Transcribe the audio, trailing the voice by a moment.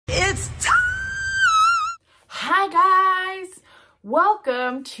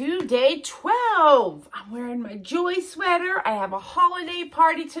Welcome to day 12. I'm wearing my Joy sweater. I have a holiday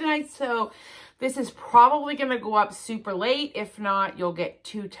party tonight, so this is probably going to go up super late. If not, you'll get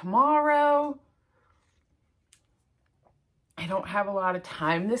to tomorrow. I don't have a lot of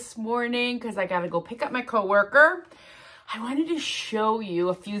time this morning because I got to go pick up my coworker. I wanted to show you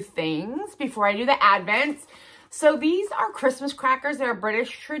a few things before I do the Advents. So these are Christmas crackers. They're a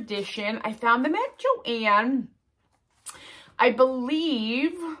British tradition. I found them at Joann. I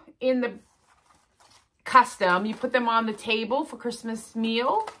believe in the custom, you put them on the table for Christmas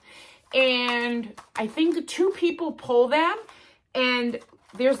meal. And I think 2 people pull them. And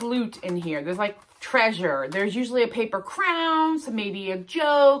there's loot in here. There's like treasure. There's usually a paper crown, so maybe a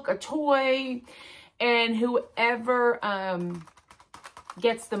joke, a toy. And whoever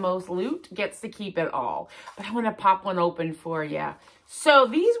gets the most loot gets to keep it all. But I want to pop one open for you. So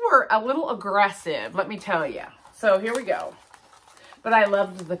these were a little aggressive, let me tell you. So here we go. But I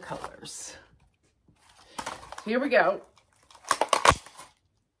loved the colors. Here we go.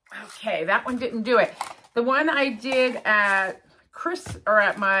 Okay, that one didn't do it. The one I did at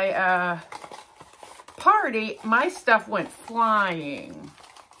my party, my stuff went flying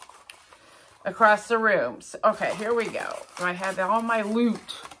across the room. So, okay, here we go. So I had all my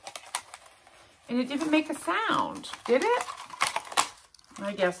loot. And it didn't make a sound, did it?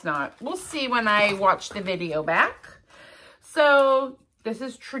 I guess not. We'll see when I watch the video back. So this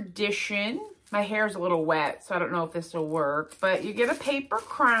is tradition. My hair's a little wet, so I don't know if this will work. But you get a paper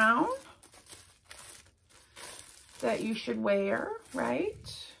crown that you should wear, right?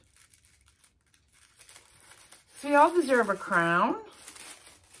 So you all deserve a crown.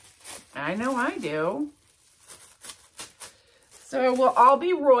 I know I do. So we'll all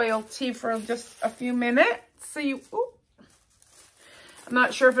be royalty for just a few minutes. So I'm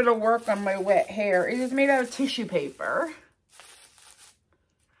not sure if it'll work on my wet hair. It is made out of tissue paper.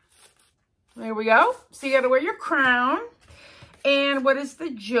 There we go. So you got to wear your crown. And what is the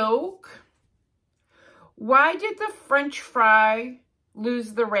joke? Why did the French fry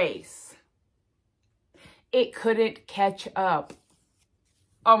lose the race? It couldn't catch up.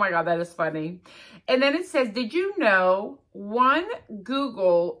 Oh my God, that is funny. And then it says, did you know one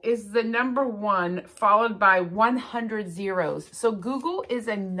Google is the number 1 followed by 100 zeros? So Google is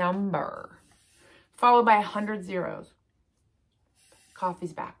a number followed by 100 zeros.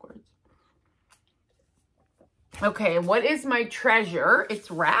 Coffee's backwards. Okay, and what is my treasure? It's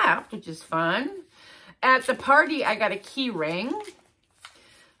wrapped, which is fun. At the party, I got a key ring.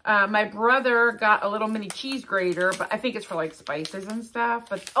 My brother got a little mini cheese grater, but I think it's for like spices and stuff.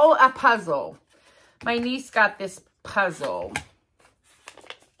 But oh, a puzzle. My niece got this puzzle.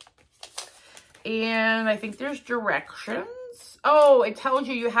 And I think there's directions. Oh, it tells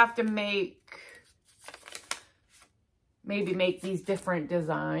you have to maybe make these different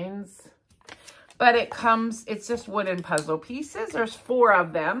designs. But it's just wooden puzzle pieces. There's 4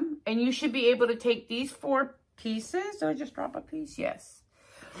 of them. And you should be able to take these 4 pieces. Did I just drop a piece? Yes.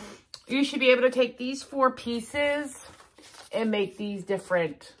 You should be able to take these 4 pieces and make these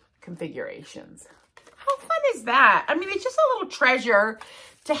different configurations. How fun is that? I mean, it's just a little treasure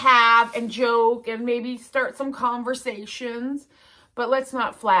to have and joke and maybe start some conversations. But let's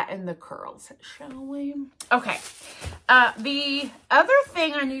not flatten the curls, shall we? Okay. The other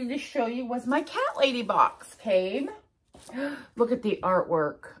thing I needed to show you was my cat lady box came. Look at the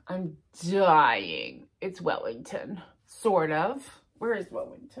artwork. I'm dying. It's Wellington, sort of. Where is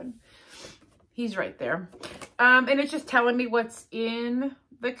Wellington? He's right there. And it's just telling me what's in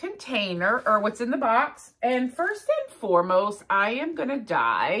the container or what's in the box. And first and foremost, I am going to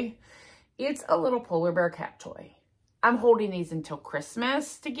die. It's a little polar bear cat toy. I'm holding these until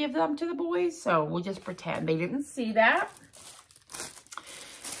Christmas to give them to the boys. So we'll just pretend they didn't see that.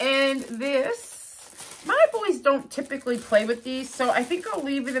 And this, my boys don't typically play with these. So I think I'll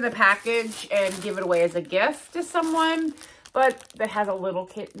leave it in the package and give it away as a gift to someone. But that has a little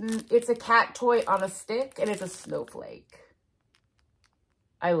kitten. It's a cat toy on a stick, and it's a snowflake.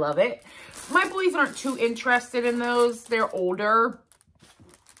 I love it. My boys aren't too interested in those. They're older.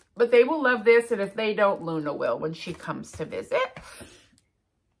 But they will love this, and if they don't, Luna will when she comes to visit.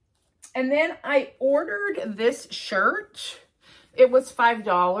 And then I ordered this shirt. It was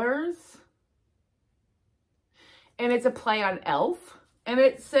 $5. And it's a play on Elf. And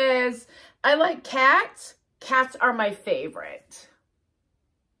it says, I like cats. Cats are my favorite.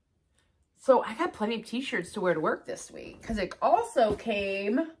 So I got plenty of t-shirts to wear to work this week because it also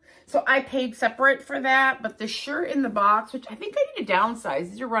came. So I paid separate for that, but the shirt in the box, which I think I need to downsize.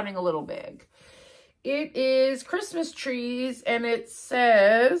 These are running a little big. It is Christmas trees and it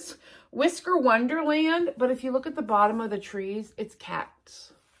says, Whisker Wonderland, but if you look at the bottom of the trees, it's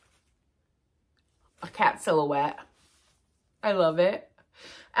cats. A cat silhouette. I love it.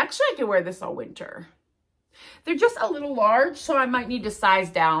 Actually, I could wear this all winter. They're just a little large, so I might need to size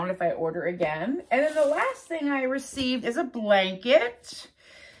down if I order again. And then the last thing I received is a blanket,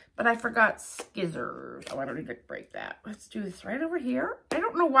 but I forgot skizzers. Oh, I don't need to break that. Let's do this right over here. I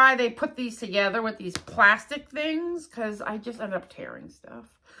don't know why they put these together with these plastic things, because I just end up tearing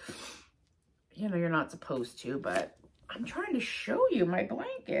stuff. You know, you're not supposed to, but I'm trying to show you my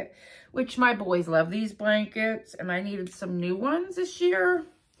blanket, which my boys love these blankets, and I needed some new ones this year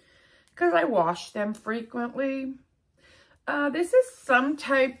because I wash them frequently. This is some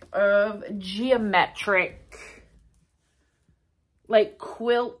type of geometric, like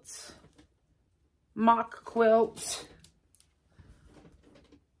quilt, mock quilt.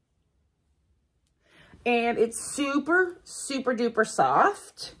 And it's super, super duper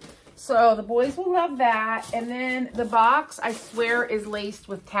soft. So the boys will love that. And then the box, I swear, is laced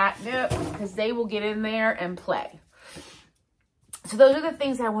with catnip because they will get in there and play. So those are the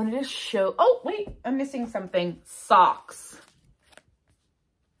things I wanted to show. Oh, wait, I'm missing something. Socks.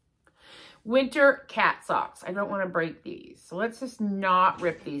 Winter cat socks. I don't want to break these. So let's just not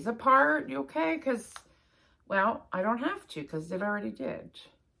rip these apart. You okay? Because, well, I don't have to because it already did.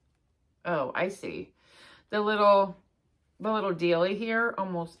 Oh, I see. The little dealie here,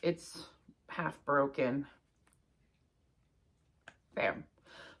 almost, it's half broken. There.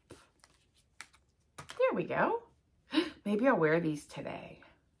 There we go. Maybe I'll wear these today.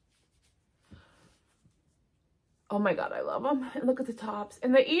 Oh my God, I love them. And look at the tops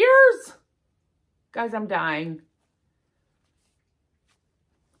and the ears. Guys, I'm dying.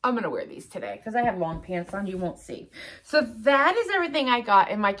 I'm going to wear these today because I have long pants on. You won't see. So that is everything I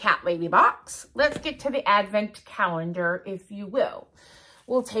got in my cat lady box. Let's get to the advent calendar, if you will.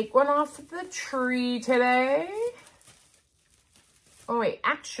 We'll take one off the tree today. Oh, wait.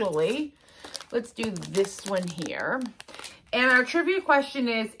 Actually, let's do this one here. And our trivia question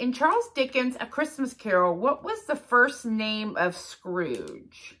is, in Charles Dickens' A Christmas Carol, what was the first name of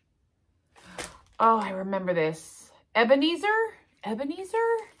Scrooge? Oh, I remember this. Ebenezer? Ebenezer?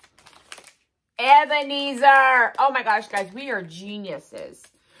 Ebenezer. Oh my gosh, guys, we are geniuses.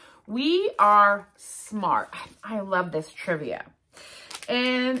 We are smart. I love this trivia.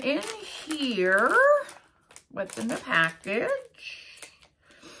 And in here, what's in the package?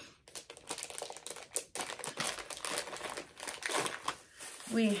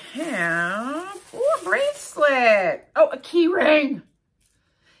 We have, ooh, a bracelet. Oh, a key ring.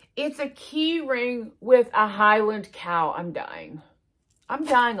 It's a key ring with a Highland cow. I'm dying. I'm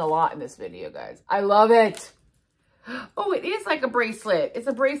dying a lot in this video, guys. I love it. Oh, it is like a bracelet. It's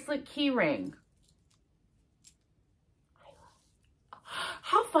a bracelet key ring.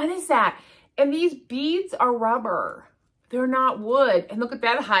 How fun is that? And these beads are rubber. They're not wood. And look at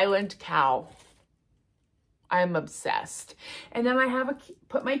that Highland cow. I'm obsessed. And then I have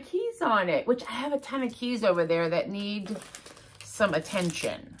put my keys on it, which I have a ton of keys over there that need some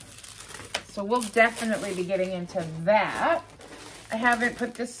attention. So we'll definitely be getting into that. I haven't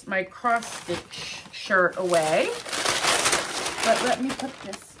put my cross stitch shirt away, but let me put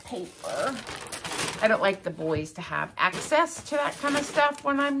this paper. I don't like the boys to have access to that kind of stuff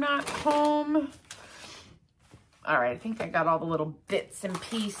when I'm not home. All right, I think I got all the little bits and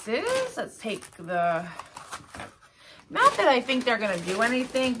pieces. Let's take the, not that I think they're gonna do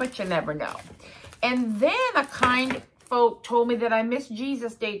anything, but you never know. And then a kind folk told me that I missed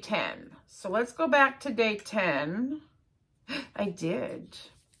Jesus day 10. So let's go back to day 10. I did.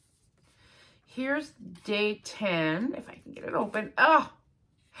 Here's day 10, if I can get it open. Oh,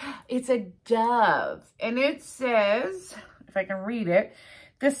 it's a dove. And it says, if I can read it,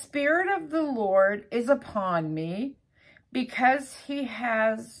 the Spirit of the Lord is upon me because he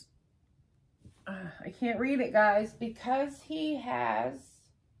has, I can't read it, guys, because he has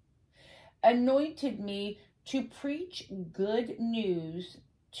anointed me to preach good news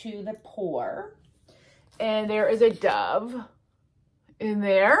to the poor. And there is a dove in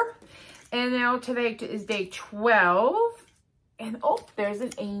there. And now today is day 12. And oh, there's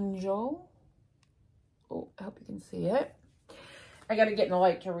an angel. Oh, I hope you can see it. I got to get in the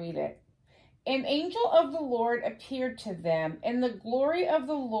light to read it. An angel of the Lord appeared to them, and the glory of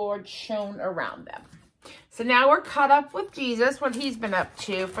the Lord shone around them. So now we're caught up with Jesus, what he's been up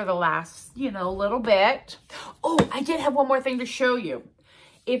to for the last, little bit. Oh, I did have one more thing to show you.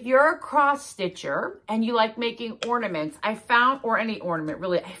 If you're a cross stitcher and you like making ornaments, or any ornament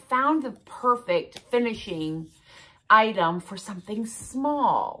really, I found the perfect finishing item for something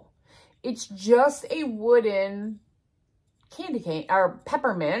small. It's just a wooden candy cane or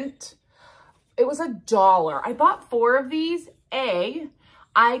peppermint It was $1. I bought 4 of these. I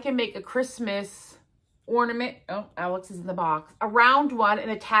can make a Christmas ornament. Oh, Alex is in the box. A round one and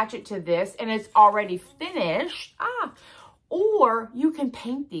attach it to this, and it's already finished. Or you can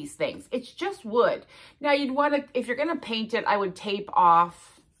paint these things. It's just wood. Now you'd want to, if you're going to paint it, I would tape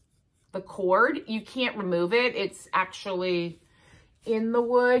off the cord. You can't remove it. It's actually in the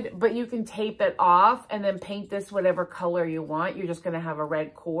wood, but you can tape it off and then paint this whatever color you want. You're just going to have a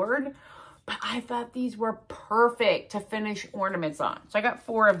red cord. But I thought these were perfect to finish ornaments on. So I got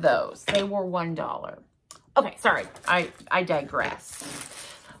 4 of those. They were $1. Okay, sorry. I digress.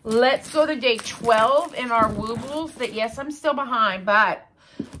 Let's go to day 12 in our woobles. That, yes, I'm still behind, but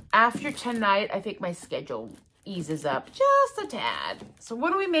after tonight, I think my schedule eases up just a tad. So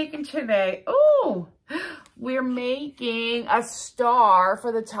what are we making today? Oh, we're making a star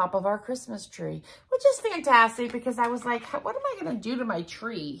for the top of our Christmas tree, which is fantastic because I was like, what am I going to do to my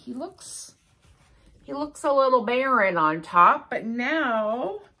tree? He looks a little barren on top, but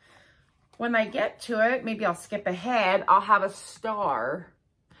now when I get to it, maybe I'll skip ahead. I'll have a star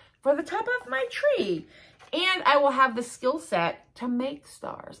for the top of my tree, and I will have the skill set to make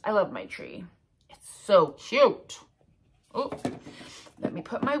stars. I love my tree. It's so cute. Oh, let me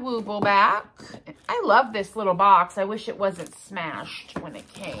put my wooble back. I love this little box. I wish it wasn't smashed when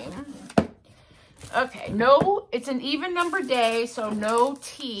it came. Okay, no, it's an even number day, so no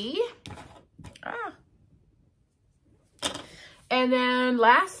tea. And then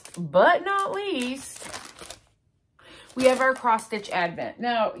last but not least, we have our cross stitch advent.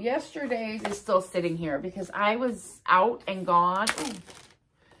 Now, yesterday's is still sitting here because I was out and gone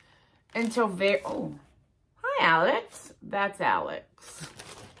until hi, Alex. That's Alex.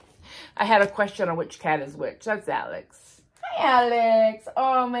 I had a question on which cat is which. That's Alex. Hi, Alex.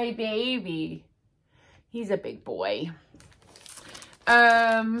 Oh, my baby. He's a big boy.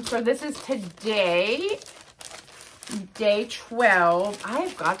 So this is today, day 12.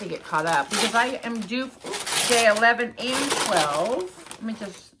 I've got to get caught up because I am due day 11 and 12. Let me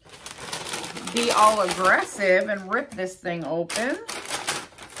just be all aggressive and rip this thing open.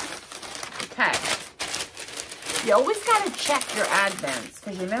 Okay. You always got to check your advents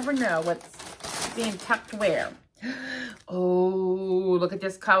because you never know what's being tucked where. Oh, look at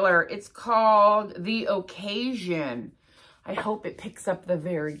this color. It's called The Occasion. I hope it picks up the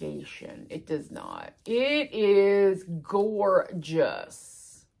variegation. It does not. It is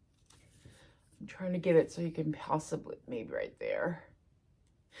gorgeous. I'm trying to get it so you can possibly, maybe right there.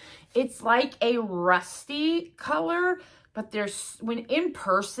 It's like a rusty color, but there's, when in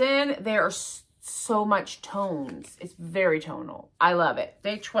person, there are so much tones. It's very tonal. I love it.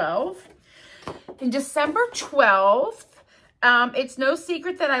 Day 12. In December 12th, it's no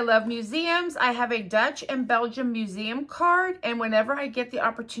secret that I love museums. I have a Dutch and Belgium museum card, and whenever I get the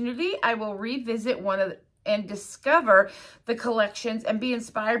opportunity, I will revisit and discover the collections and be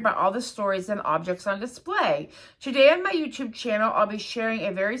inspired by all the stories and objects on display. Today on my YouTube channel, I'll be sharing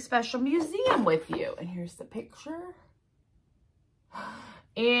a very special museum with you. And here's the picture.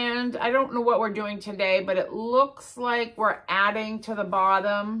 And I don't know what we're doing today, but it looks like we're adding to the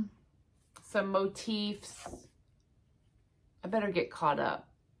bottom some motifs. I better get caught up.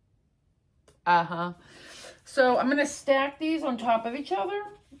 So I'm going to stack these on top of each other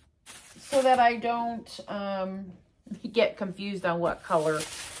so that I don't get confused on what color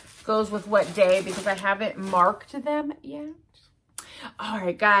goes with what day because I haven't marked them yet. All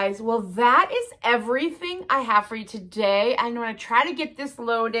right, guys. Well, that is everything I have for you today. I'm going to try to get this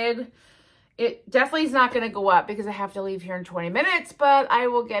loaded. It definitely is not going to go up because I have to leave here in 20 minutes, but I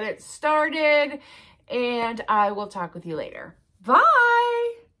will get it started and I will talk with you later.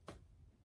 Bye.